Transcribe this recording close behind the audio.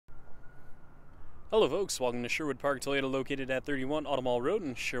Hello folks, welcome to Sherwood Park Toyota, located at 31 Automall Road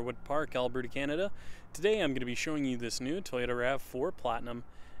in Sherwood Park, Alberta, Canada. Today I'm going to be showing you this new Toyota RAV4 Platinum.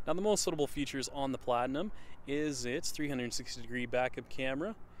 Now the most notable features on the Platinum is its 360-degree backup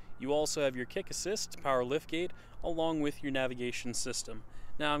camera. You also have your kick assist, power liftgate, along with your navigation system.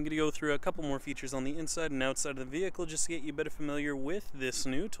 Now I'm going to go through a couple more features on the inside and outside of the vehicle just to get you better familiar with this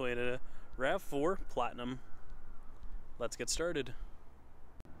new Toyota RAV4 Platinum. Let's get started.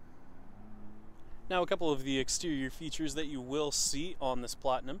 Now, a couple of the exterior features that you will see on this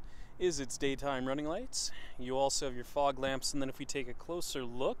Platinum is its daytime running lights. You also have your fog lamps, and then if we take a closer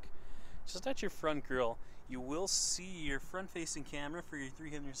look just at your front grille, you will see your front-facing camera for your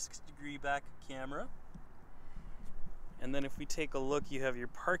 360-degree backup camera. And then if we take a look, you have your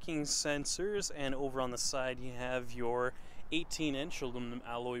parking sensors, and over on the side you have your 18-inch aluminum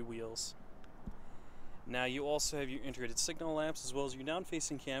alloy wheels. Now you also have your integrated signal lamps as well as your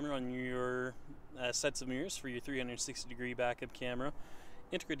down-facing camera on your sets of mirrors for your 360-degree backup camera,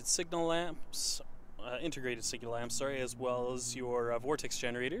 integrated signal lamps, as well as your vortex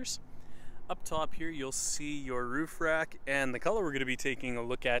generators. Up top here you'll see your roof rack, and the color we're going to be taking a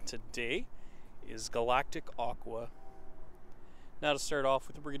look at today is Galactic Aqua. Now to start off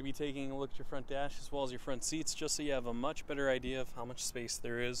with, we're going to be taking a look at your front dash as well as your front seats, just so you have a much better idea of how much space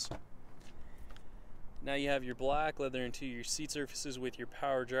there is. Now you have your black leather interior seat surfaces with your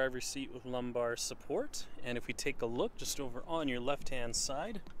power driver's seat with lumbar support. And if we take a look just over on your left hand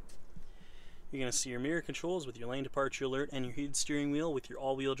side, you're going to see your mirror controls with your lane departure alert and your heated steering wheel with your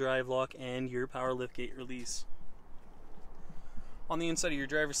all-wheel drive lock and your power liftgate release. On the inside of your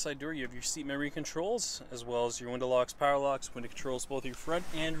driver's side door, you have your seat memory controls as well as your window locks, power locks, window controls both your front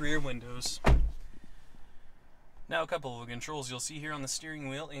and rear windows. Now a couple of controls you'll see here on the steering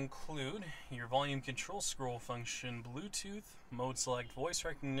wheel include your volume control, scroll function, Bluetooth, mode select, voice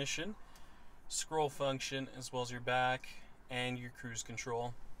recognition, scroll function, as well as your back and your cruise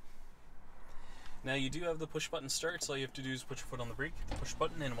control. Now you do have the push button start, so all you have to do is put your foot on the brake, push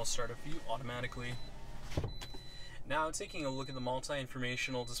button, and it will start up for you automatically. Now taking a look at the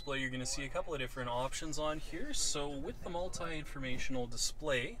multi-informational display, you're going to see a couple of different options on here. So with the multi-informational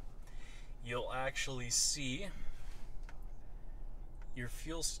display, you'll actually see your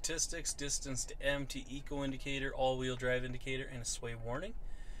fuel statistics, distance to empty, eco indicator, all-wheel drive indicator, and a sway warning.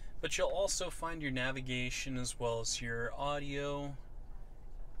 But you'll also find your navigation as well as your audio,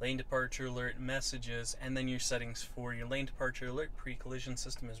 lane departure alert, messages, and then your settings for your lane departure alert, pre-collision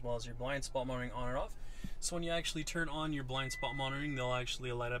system, as well as your blind spot monitoring on or off. So when you actually turn on your blind spot monitoring, they'll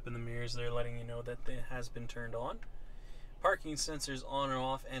actually light up in the mirrors there, letting you know that it has been turned on. Parking sensors on or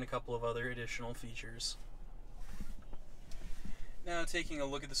off, and a couple of other additional features. Now taking a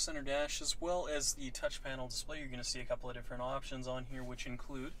look at the center dash as well as the touch panel display, you're going to see a couple of different options on here, which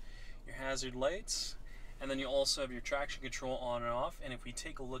include your hazard lights, and then you also have your traction control on and off. And if we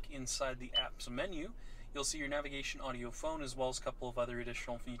take a look inside the apps menu, you'll see your navigation, audio, phone, as well as a couple of other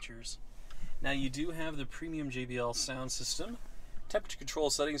additional features. Now you do have the premium JBL sound system. Temperature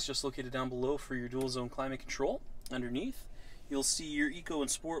control settings just located down below for your dual zone climate control. Underneath you'll see your eco and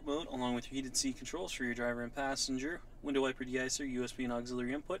sport mode along with your heated seat controls for your driver and passenger, window wiper deicer, USB and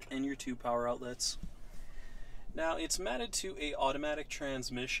auxiliary input, and your 2 power outlets. Now it's matted to a automatic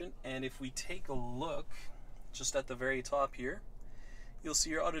transmission, and if we take a look just at the very top here, you'll see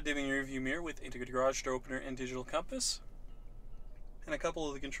your auto dimming rear view mirror with integrated garage door opener and digital compass. And a couple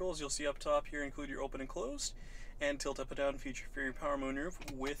of the controls you'll see up top here include your open and closed and tilt up and down feature for your power moonroof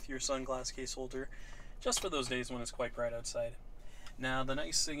with your sunglass case holder, just for those days when it's quite bright outside. Now the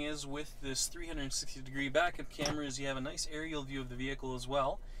nice thing is with this 360-degree backup camera is you have a nice aerial view of the vehicle as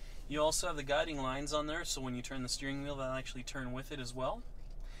well. You also have the guiding lines on there, so when you turn the steering wheel, they'll actually turn with it as well.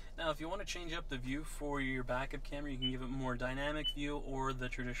 Now if you want to change up the view for your backup camera, you can give it more dynamic view or the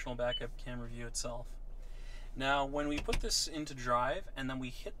traditional backup camera view itself. Now when we put this into drive and then we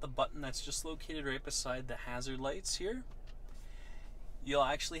hit the button that's just located right beside the hazard lights here, you'll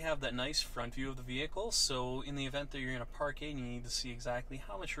actually have that nice front view of the vehicle. So in the event that you're in a park and you need to see exactly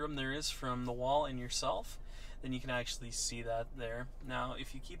how much room there is from the wall and yourself, then you can actually see that there. Now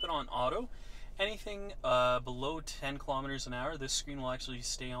if you keep it on auto, anything below 10 kilometers an hour, this screen will actually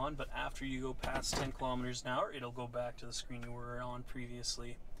stay on, but after you go past 10 kilometers an hour, it'll go back to the screen you were on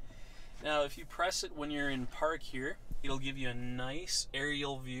previously. Now if you press it when you're in park here, it'll give you a nice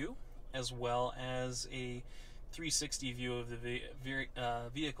aerial view as well as a 360 view of the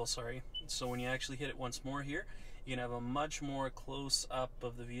vehicle. So when you actually hit it once more here, you can have a much more close up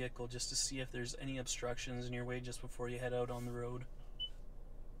of the vehicle just to see if there's any obstructions in your way just before you head out on the road.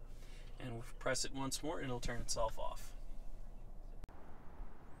 And press it once more, it'll turn itself off.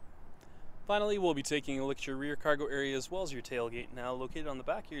 Finally, we'll be taking a look at your rear cargo area as well as your tailgate. Now, located on the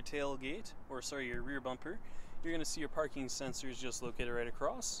back of your tailgate, or sorry, your rear bumper, you're going to see your parking sensors just located right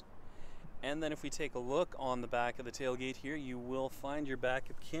across. And then if we take a look on the back of the tailgate here, you will find your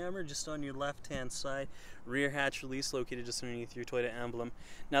backup camera just on your left-hand side. Rear hatch release located just underneath your Toyota emblem.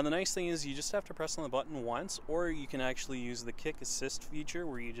 Now the nice thing is you just have to press on the button once, or you can actually use the kick assist feature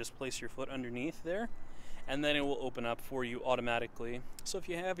where you just place your foot underneath there, and then it will open up for you automatically. So if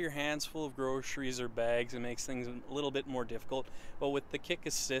you have your hands full of groceries or bags, it makes things a little bit more difficult. But with the kick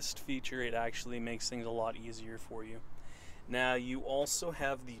assist feature, it actually makes things a lot easier for you. Now you also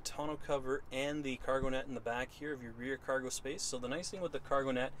have the tonneau cover and the cargo net in the back here of your rear cargo space. So the nice thing with the cargo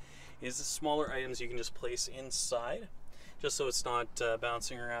net is the smaller items you can just place inside, just so it's not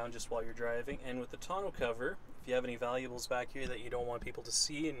bouncing around just while you're driving. And with the tonneau cover, if you have any valuables back here that you don't want people to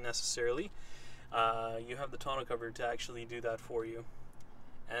see necessarily, you have the tonneau cover to actually do that for you.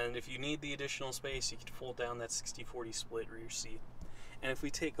 And if you need the additional space, you can fold down that 60-40 split rear seat. And if we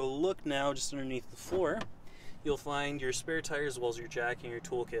take a look now just underneath the floor, you'll find your spare tire as well as your jack and your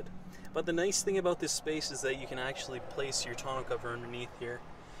toolkit. But the nice thing about this space is that you can actually place your tonneau cover underneath here.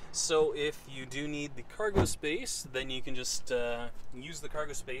 So if you do need the cargo space, then you can just use the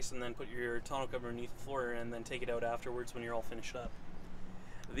cargo space and then put your tonneau cover underneath the floor and then take it out afterwards when you're all finished up.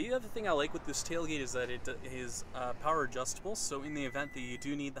 The other thing I like with this tailgate is that it is power adjustable, so in the event that you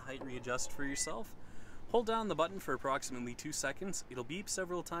do need the height readjust for yourself, hold down the button for approximately 2 seconds, it'll beep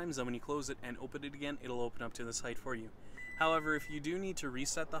several times, and when you close it and open it again, it'll open up to this height for you. However, if you do need to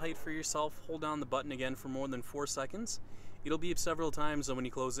reset the height for yourself, hold down the button again for more than 4 seconds. It'll beep several times, and when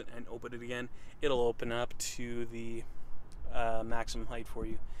you close it and open it again, it'll open up to the maximum height for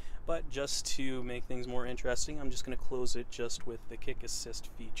you. But just to make things more interesting, I'm just going to close it just with the kick assist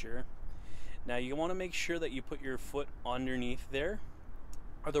feature. Now you want to make sure that you put your foot underneath there,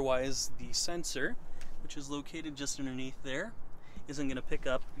 otherwise the sensor, which is located just underneath there, isn't going to pick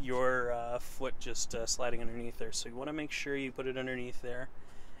up your foot just sliding underneath there. So you want to make sure you put it underneath there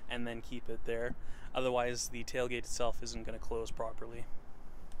and then keep it there. Otherwise the tailgate itself isn't going to close properly.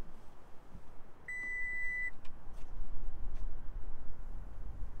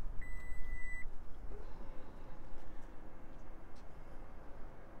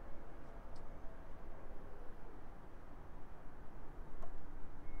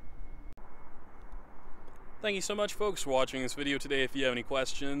 Thank you so much, folks, for watching this video today. If you have any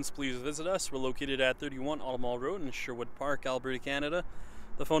questions, please visit us. We're located at 31 Automall Road in Sherwood Park, Alberta, Canada.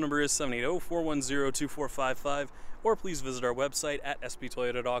 The phone number is 780-410-2455, or please visit our website at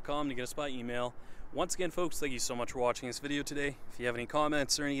sptoyota.com to get us by email. Once again, folks, thank you so much for watching this video today. If you have any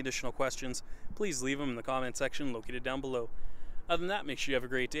comments or any additional questions, please leave them in the comment section located down below. Other than that, make sure you have a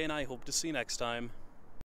great day, and I hope to see you next time.